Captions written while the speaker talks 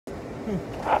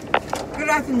Good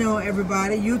afternoon,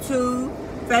 everybody. YouTube,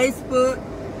 Facebook,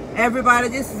 everybody.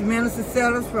 This is Minister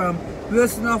Sellers from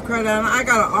Wilson, North Carolina. I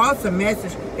got an awesome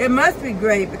message. It must be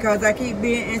great because I keep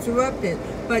being interrupted.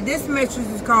 But this message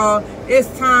is called, It's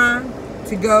Time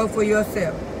to Go for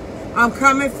Yourself. I'm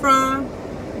coming from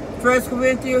 1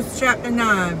 Corinthians chapter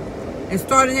 9 and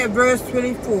starting at verse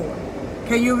 24.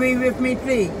 Can you read with me,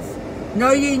 please?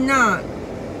 Know ye not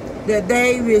that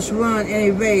they which run in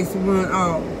a race run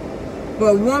all,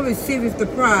 but one receiveth the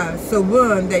prize, so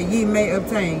run that ye may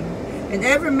obtain. And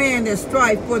every man that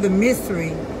striveth for the mystery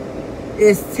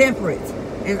is temperate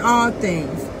in all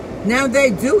things. Now they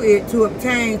do it to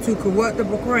obtain to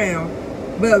corruptible crown,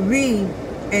 but we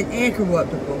an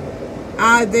incorruptible.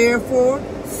 I therefore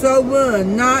so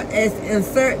run, not as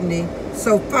uncertainly,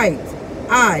 so fight.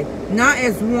 I, not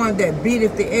as one that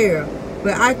beateth the air,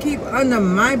 but I keep under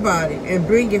my body and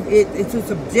bringeth it into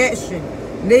subjection,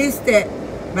 lest that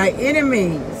by any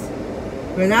means,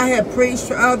 when I have preached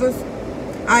to others,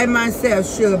 I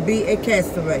myself shall be a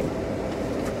castaway.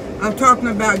 I'm talking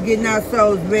about getting our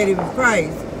souls ready for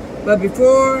Christ. But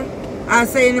before I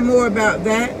say any more about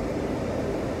that,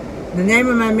 the name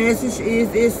of my message is,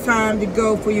 It's Time to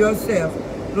Go for Yourself.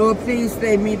 Lord, please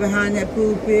lay me behind that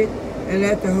pulpit and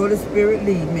let the Holy Spirit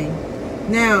lead me.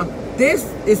 Now, this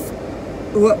is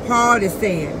what Paul is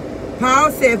saying.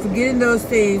 Paul said, forgetting those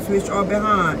things which are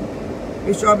behind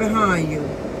you,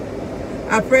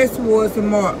 I press towards the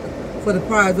mark for the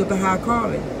prize of the high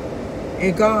calling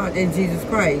in God and Jesus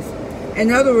Christ. In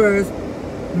other words,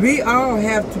 we all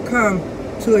have to come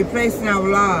to a place in our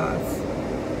lives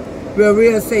where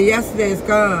we'll say yesterday is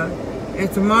gone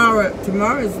and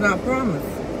tomorrow is not promised.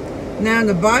 Now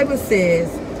the Bible says,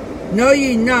 know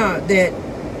ye not that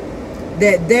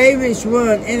they which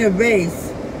run in a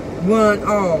race run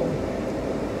all.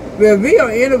 Well, we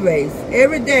are in a race.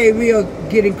 Every day we are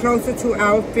getting closer to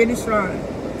our finish line.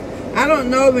 I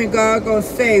don't know when God gonna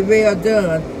say, well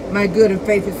done, my good and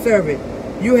faithful servant.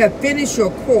 You have finished your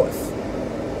course.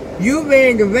 You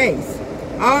ran the race.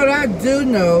 All I do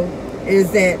know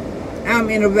is that I'm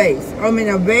in a race. I'm in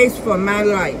a race for my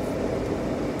life.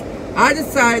 I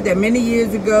decided that many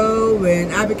years ago when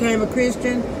I became a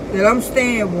Christian that I'm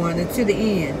staying one until the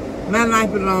end. My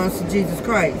life belongs to Jesus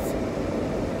Christ.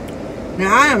 Now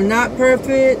I am not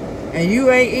perfect and you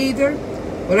ain't either,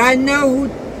 but I know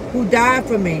who died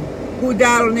for me, who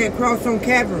died on that cross on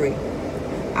Calvary.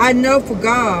 I know for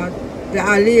God that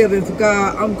I live and for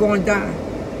God I'm going to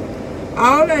die.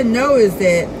 All I know is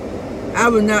that I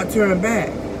will not turn back.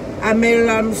 I made a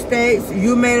lot of mistakes.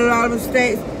 You made a lot of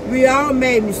mistakes. We all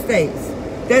made mistakes.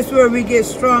 That's where we get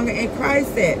stronger in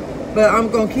Christ at. But I'm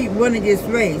going to keep running this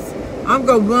race. I'm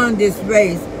going to run this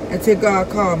race until God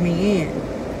calls me in.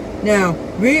 Now,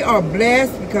 we are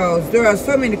blessed because there are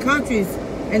so many countries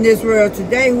in this world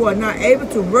today who are not able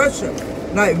to worship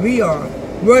like we are.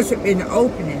 Worship in the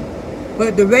opening.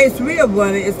 But the race we are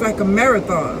running is like a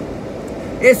marathon.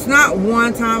 It's not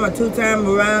one time or two times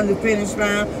around the finish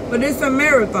line, but it's a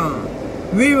marathon.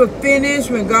 We will finish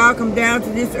when God comes down to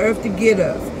this earth to get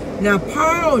us. Now,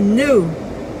 Paul knew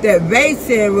that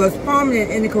racing was prominent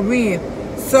in the Korean,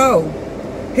 so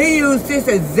he used this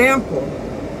example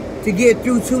to get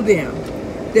through to them,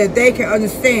 that they can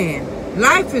understand.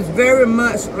 Life is very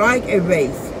much like a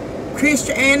race.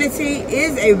 Christianity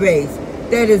is a race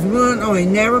that is run on a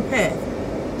narrow path.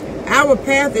 Our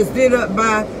path is lit up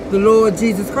by the Lord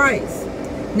Jesus Christ.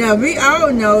 Now, we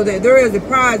all know that there is a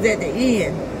prize at the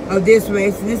end of this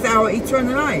race, and it's our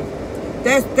eternal life.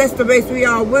 That's the race we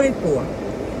are running for.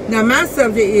 Now, my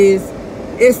subject is,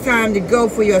 it's time to go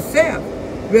for yourself.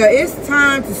 Well, it's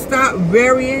time to stop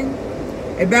worrying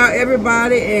about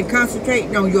everybody and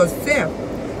concentrating on yourself.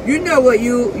 You know what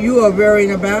you are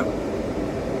worrying about.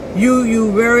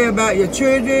 You worry about your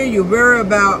children, you worry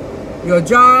about your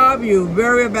job, you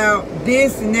worry about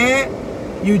this and that.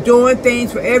 You doing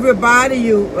things for everybody.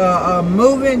 You are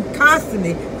moving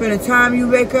constantly from the time you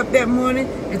wake up that morning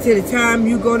until the time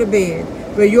you go to bed.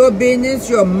 For your business,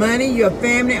 your money, your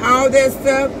family, all that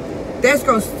stuff, that's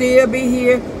going to still be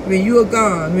here when you are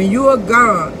gone. When you are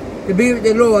gone to be with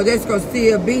the Lord, that's going to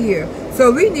still be here.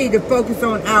 So we need to focus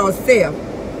on ourselves.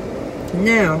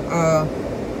 Now,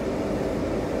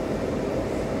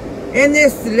 in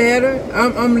this letter,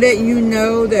 I'm letting you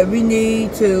know that we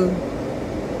need to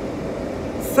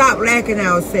stop lacking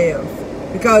ourselves,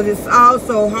 because it's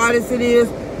also hard as it is,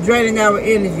 draining our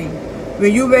energy.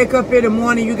 When you wake up in the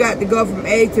morning, you got to go from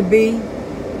A to B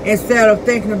instead of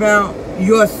thinking about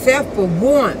yourself for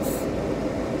once.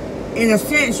 In a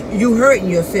sense, you hurting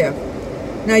yourself.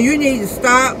 Now you need to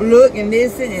stop, look, and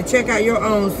listen, and check out your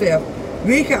own self.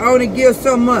 We can only give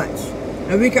so much.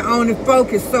 And we can only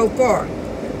focus so far.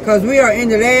 Because we are in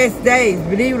the last days,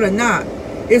 believe it or not.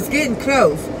 It's getting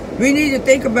close. We need to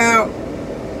think about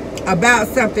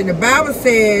something. The Bible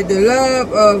said the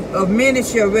love of many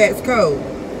shall wax cold.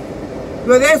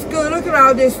 Well, that's good. Look at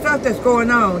all this stuff that's going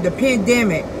on. The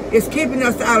pandemic. It's keeping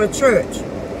us out of church.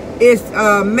 It's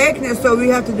making it so we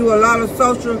have to do a lot of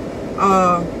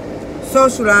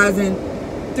socializing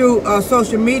through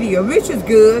social media, which is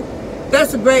good.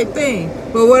 That's a great thing.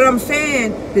 But what I'm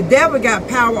saying, the devil got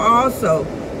power also.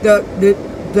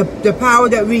 The power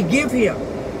that we give him.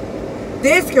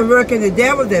 This can work in the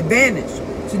devil's advantage.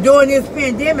 So during this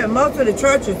pandemic, most of the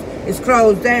churches is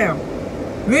closed down.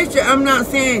 Richard, I'm not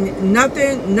saying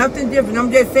nothing different.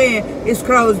 I'm just saying it's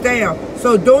closed down.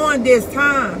 So during this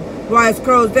time, while it's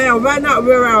closed down, why not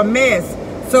wear our mask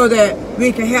so that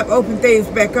we can help open things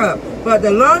back up? But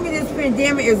the longer this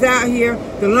pandemic is out here,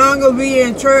 the longer we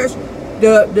in church,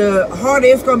 the harder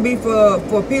it's going to be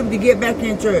for people to get back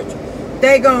in church.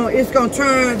 It's going to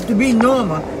turn to be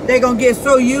normal. They're going to get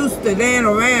so used to laying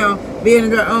around, being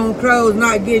in their own clothes,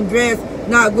 not getting dressed,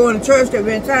 not going to church, that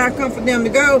when time comes for them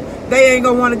to go, they ain't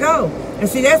going to want to go. And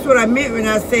see, that's what I meant when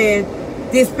I said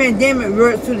this pandemic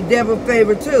works to the devil's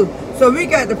favor too. So we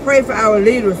got to pray for our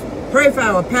leaders, pray for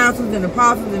our pastors and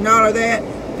apostles and all of that,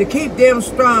 to keep them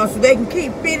strong so they can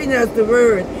keep feeding us the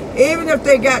word. Even if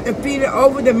they got to feed it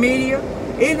over the media,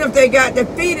 even if they got to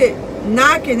feed it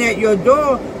knocking at your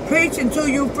door, preaching to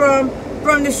you from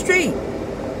the street.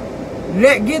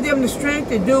 Give them the strength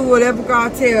to do whatever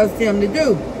God tells them to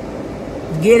do.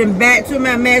 Getting back to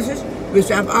my message,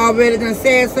 which I've already done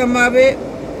said some of it,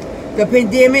 the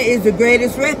pandemic is the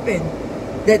greatest weapon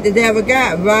that the devil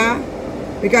got. Why?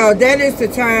 Because that is the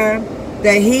time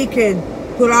that he can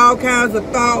put all kinds of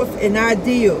thoughts and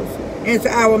ideals into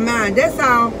our mind. That's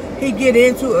how he get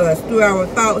into us, through our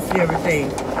thoughts and everything.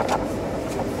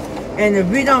 And if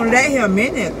we don't let him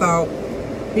in that thought,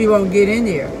 he won't get in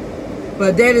there.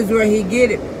 But that is where he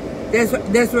get it.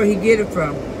 That's where he get it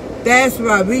from. That's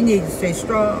why we need to stay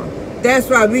strong. That's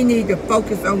why we need to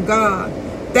focus on God.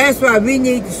 That's why we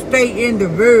need to stay in the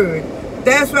word.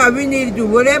 That's why we need to do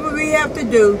whatever we have to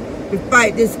do to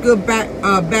fight this good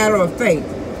battle of faith.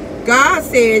 God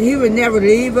said he would never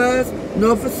leave us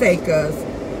nor forsake us.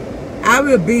 I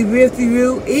will be with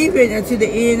you even until the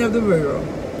end of the world.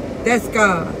 That's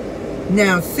God.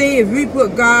 Now, see, if we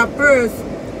put God first,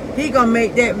 he going to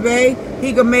make that way.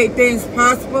 He going to make things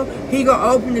possible. He going to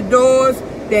open the doors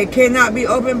that cannot be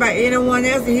opened by anyone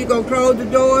else. And he going to close the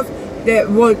doors that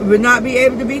will not be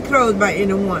able to be closed by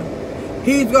anyone.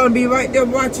 He's going to be right there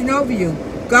watching over you.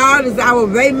 God is our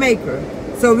way maker.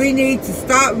 So we need to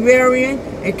stop worrying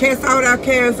and cast out our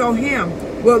cares on him.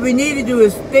 What we need to do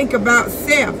is think about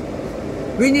self.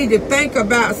 We need to think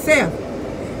about self.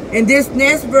 And this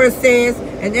next verse says,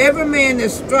 and every man that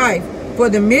strive for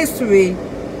the mystery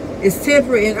is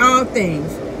temperate in all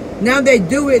things. Now they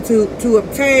do it to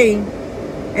obtain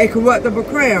a corruptible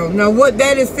crown. Now what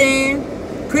that is saying,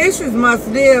 Christians must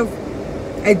live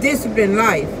a disciplined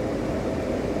life.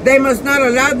 They must not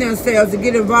allow themselves to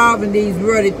get involved in these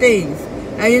worldly things.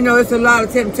 And you know, it's a lot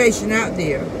of temptation out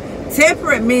there.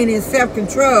 Temperate, meaning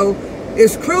self-control,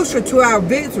 is crucial to our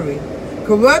victory.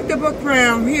 Corruptible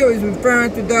crown here is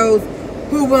referring to those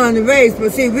who won the race.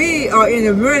 But see, we are in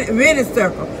the winning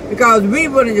circle because we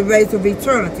won in the race of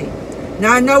eternity.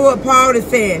 Now I know what Paul is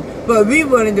saying, but we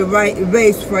won in the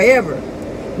race forever.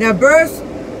 Now verse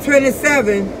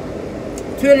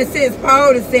 26,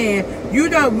 Paul is saying, you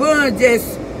don't run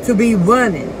just to be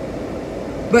running,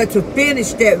 but to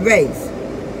finish that race.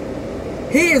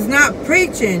 He is not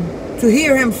preaching to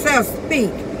hear himself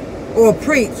speak or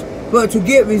preach, but to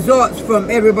get results from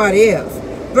everybody else.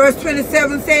 Verse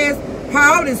 27 says,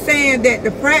 Paul is saying that he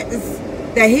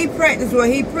practiced what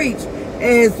he preached,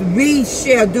 as we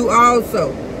shall do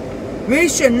also. We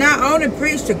should not only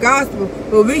preach the gospel,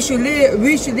 but we should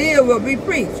live what we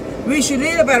preach. We should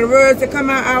live by the words that come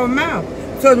out of our mouth.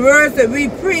 So the words that we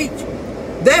preach,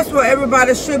 that's what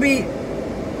everybody should be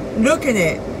looking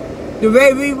at. The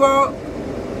way we walk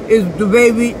is the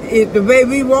way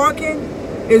we walking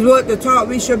is what the talk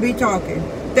we should be talking.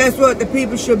 That's what the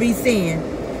people should be seeing.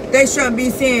 They shouldn't be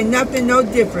seeing nothing no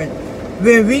different.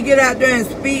 When we get out there and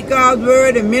speak God's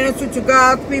word and minister to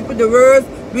God's people, the words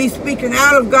we speaking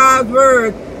out of God's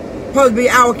word supposed to be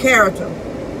our character.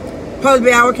 Supposed to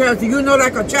be our character. You know,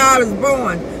 like a child is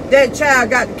born, that child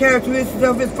got the characteristics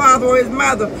of his father or his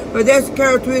mother, but that's the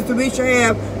characteristic we should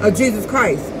have of Jesus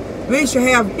Christ. We should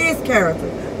have his character.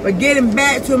 But getting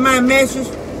back to my message,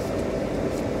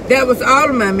 that was all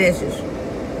of my message.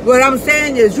 What I'm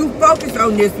saying is, you focus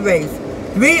on this race.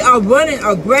 We are running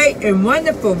a great and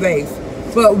wonderful race.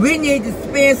 But we need to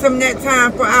spend some of that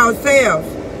time for ourselves.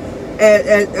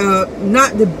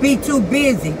 Not to be too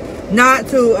busy. Not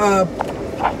to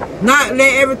not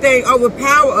let everything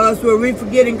overpower us where we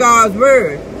forgetting God's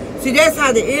word. See, that's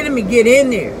how the enemy get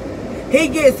in there. He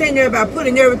gets in there by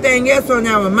putting everything else on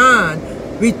our mind.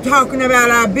 We talking about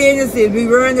our businesses. We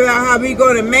worrying about how we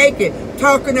going to make it.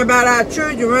 Talking about our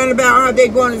children. Worrying about how they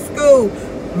going to school.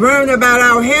 Worrying about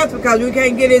our health because we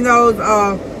can't get in those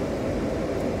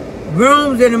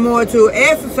rooms anymore to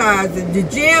exercise, the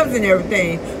gyms and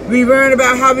everything. We worrying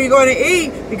about how we going to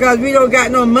eat because we don't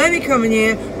got no money coming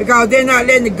in because they're not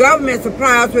letting the government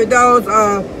supply us with those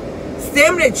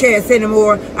stimulus checks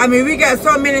anymore. I mean, we got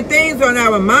so many things on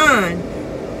our mind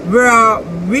where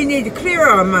we need to clear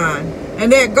our mind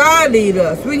and let God lead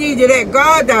us. We need to let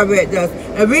God direct us.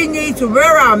 And we need to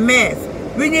wear our masks.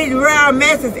 We need to wear our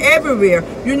masks everywhere.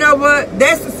 You know what?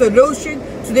 That's the solution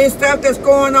to this stuff that's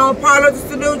going on. Part of the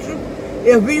solution.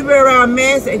 If we wear our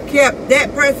masks and kept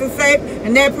that person safe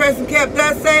and that person kept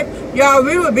us safe, y'all,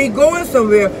 we would be going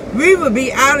somewhere. We would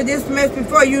be out of this mess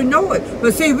before you know it.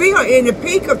 But see, we are in the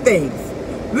peak of things.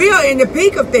 We are in the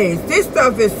peak of things. This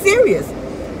stuff is serious.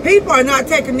 People are not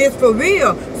taking this for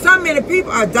real. So many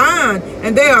people are dying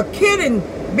and they are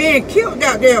being killed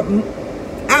out there.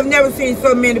 I've never seen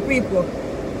so many people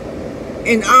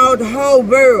in all the whole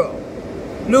world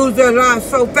lose their lives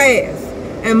so fast.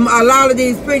 And a lot of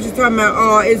these preachers talking about,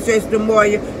 oh, it's just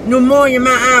pneumonia in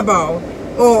my eyeball,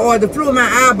 or the flu in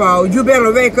my eyeball. You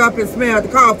better wake up and smell the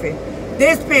coffee.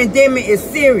 This pandemic is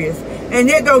serious, and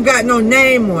it don't got no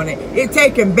name on it. It's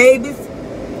taking babies,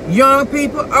 young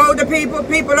people, older people,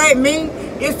 people like me.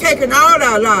 It's taking all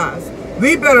our lives.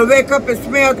 We better wake up and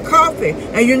smell the coffee.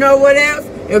 And you know what else?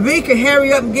 If we can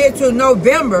hurry up and get to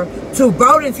November, to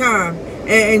voting time,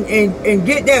 and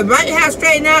get that White House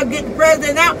straightened out, get the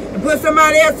president out, and put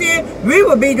somebody else in, we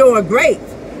would be doing great.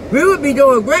 We would be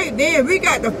doing great then. We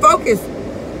got to focus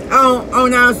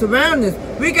on our surroundings.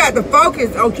 We got to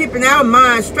focus on keeping our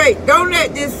minds straight. Don't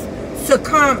let this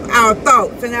succumb our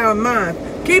thoughts and our minds.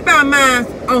 Keep our minds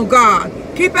on God.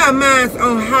 Keep our minds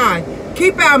on high.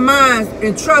 Keep our minds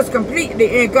and trust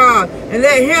completely in God and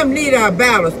let Him lead our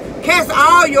battles. Cast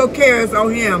all your cares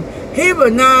on Him. He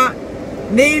will not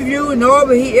leave you, nor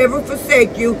will He ever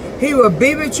forsake you. He will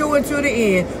be with you until the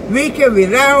end. We can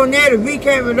rely on that if we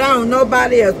can't rely on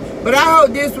nobody else. But I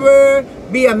hope this word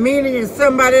be a meaning in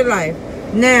somebody's life.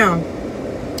 Now,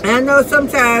 I know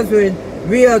sometimes when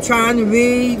we are trying to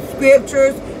read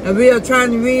scriptures and we are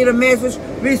trying to read a message,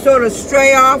 we sort of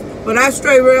stray off. But I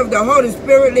stray wherever the Holy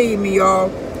Spirit lead me, y'all.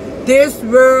 This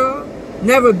world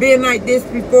never been like this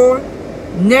before.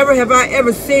 Never have I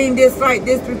ever seen this like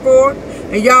this before.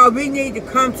 And y'all, we need to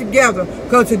come together.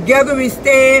 Because together we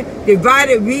stand,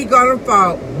 divided we gonna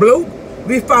fall. Bloop.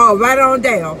 We fall right on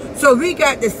down. So we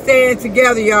got to stand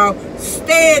together, y'all.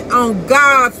 Stand on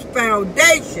God's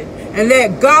foundation. And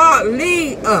let God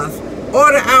lead us.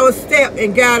 Order our step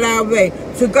and guide our way.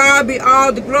 To God be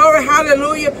all the glory.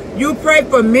 Hallelujah. You pray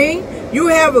for me. You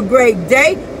have a great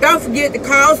day. Don't forget to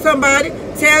call somebody.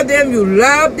 Tell them you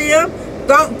love them.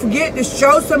 Don't forget to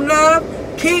show some love.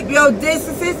 Keep your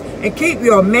distances and keep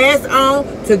your mask on.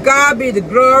 To God be the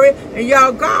glory. And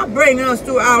y'all, God bring us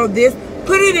through all of this.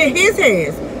 Put it in His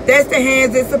hands. That's the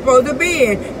hands it's supposed to be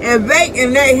in. And wait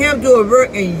and let Him do a work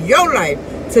in your life.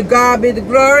 To God be the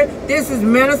glory. This is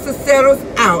Minister Settles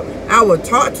out. I will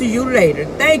talk to you later.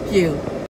 Thank you.